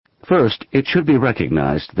First, it should be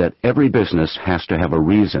recognized that every business has to have a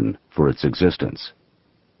reason for its existence.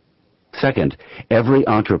 Second, every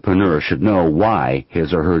entrepreneur should know why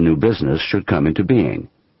his or her new business should come into being.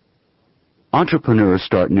 Entrepreneurs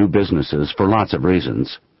start new businesses for lots of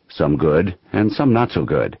reasons, some good and some not so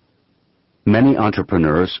good. Many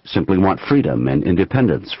entrepreneurs simply want freedom and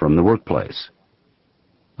independence from the workplace.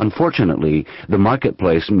 Unfortunately, the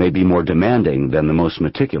marketplace may be more demanding than the most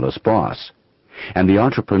meticulous boss, and the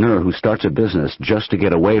entrepreneur who starts a business just to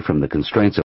get away from the constraints of